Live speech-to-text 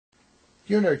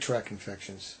Urinary tract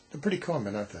infections. They're pretty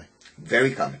common, aren't they?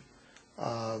 Very common.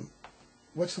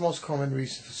 What's the most common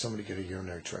reason for somebody to get a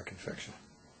urinary tract infection?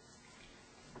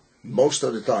 Most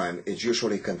of the time, it's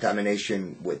usually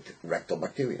contamination with rectal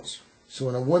bacteria. So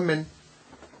in a woman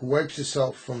who wipes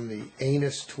herself from the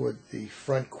anus toward the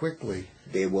front quickly,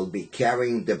 they will be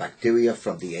carrying the bacteria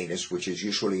from the anus, which is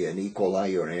usually an E.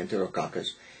 coli or an enterococcus.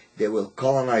 They will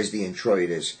colonize the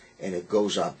introitus, and it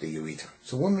goes up the urethra.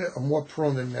 So women are more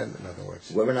prone than men, in other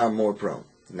words. Women are more prone.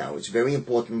 Now, it's very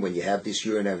important when you have this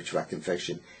urinary tract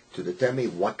infection to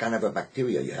determine what kind of a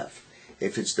bacteria you have.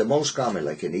 If it's the most common,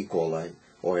 like an E. coli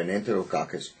or an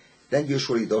enterococcus, then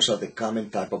usually those are the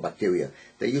common type of bacteria.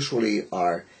 They usually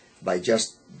are, by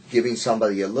just giving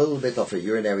somebody a little bit of a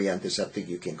urinary antiseptic,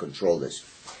 you can control this.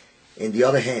 On the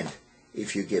other hand,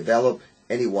 if you develop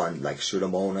anyone like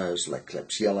Pseudomonas, like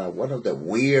Klebsiella, one of the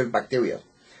weird bacteria,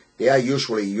 they are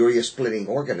usually urea-splitting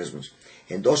organisms.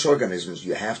 And those organisms,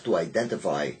 you have to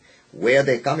identify where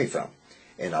they're coming from.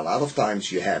 And a lot of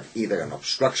times you have either an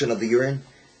obstruction of the urine,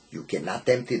 you cannot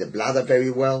empty the bladder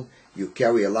very well, you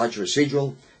carry a large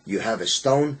residual, you have a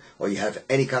stone, or you have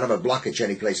any kind of a blockage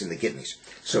any place in the kidneys.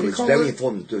 So it's very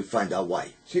important to find out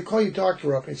why. So you call your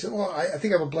doctor up and you say, well, I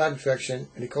think I have a bladder infection,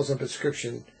 and he calls up a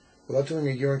prescription. Without doing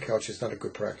a urine culture, it's not a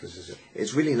good practice, is it?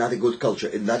 It's really not a good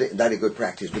culture, not a good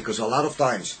practice, because a lot of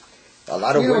times, a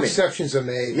lot of women... exceptions are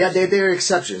made. Yeah, there are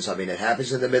exceptions. I mean, it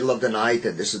happens in the middle of the night,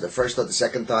 and this is the first or the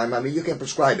second time. I mean, you can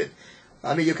prescribe it.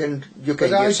 I mean, you can give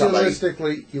somebody...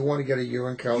 Realistically, you want to get a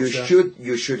urine culture?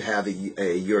 You should have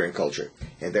a urine culture.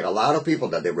 And there are a lot of people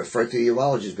that they refer to the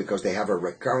urologist because they have a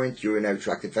recurrent urinary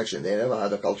tract infection. They never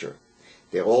had a culture.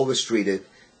 They're always treated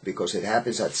because it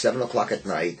happens at 7 o'clock at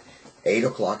night, 8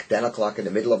 o'clock, 10 o'clock in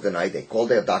the middle of the night. They call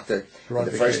their doctor. And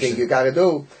the first thing you got to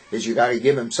do is you got to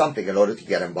give them something in order to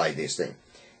get them by this thing.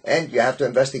 And you have to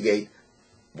investigate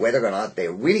whether or not they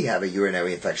really have a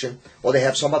urinary infection or they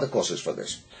have some other causes for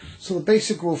this. So the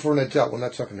basic rule for an adult, we're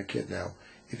not talking a kid now,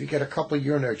 if you get a couple of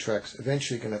urinary tracts,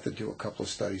 eventually you're going to have to do a couple of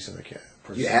studies in the kid.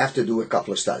 You have to do a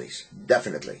couple of studies,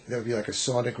 definitely. There would be like a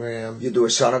sonogram. You do a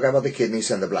sonogram of the kidneys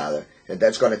and the bladder, and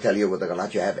that's going to tell you whether or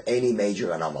not you have any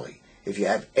major anomaly. If you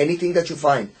have anything that you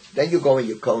find, then you go and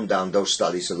you cone down those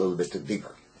studies a little bit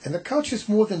deeper. And the culture is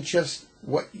more than just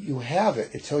what you have it.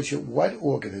 It tells you what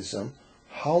organism,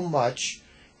 how much,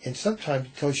 and sometimes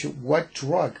it tells you what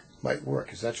drug might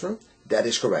work. Is that true? That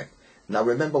is correct. Now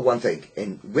remember one thing.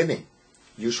 In women,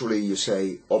 usually you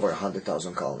say over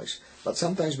 100,000 colonies. But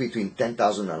sometimes between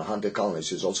 10,000 and 100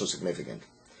 colonies is also significant.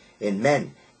 In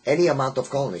men, any amount of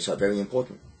colonies are very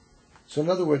important. So in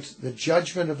other words, the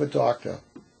judgment of a doctor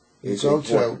is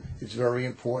very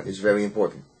important. It's very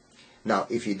important. Now,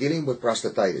 if you're dealing with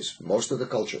prostatitis, most of the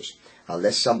cultures,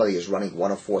 unless somebody is running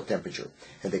 104 temperature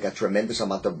and they got tremendous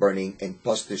amount of burning and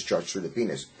pus discharge through the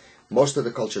penis, most of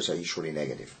the cultures are usually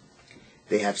negative.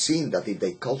 They have seen that if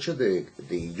they culture the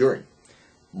urine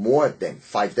more than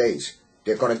 5 days,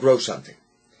 they're going to grow something.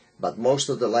 But most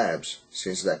of the labs,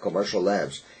 since they're commercial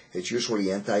labs, it's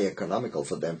usually anti-economical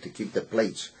for them to keep the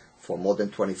plates for more than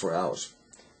 24 hours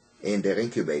in their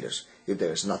incubators if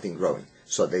there is nothing growing.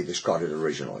 So they discard it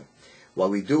originally. What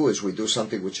we do is we do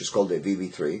something which is called a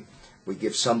VV3. We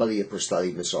give somebody a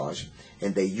prostatic massage,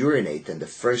 and they urinate, and the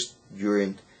first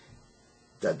urine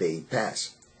that they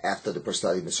pass after the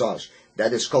prostatic massage,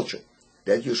 that is cultured.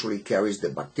 That usually carries the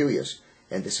bacteria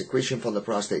and the secretion from the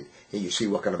prostate, and you see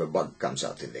what kind of a bug comes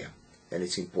out in there. And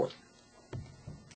it's important.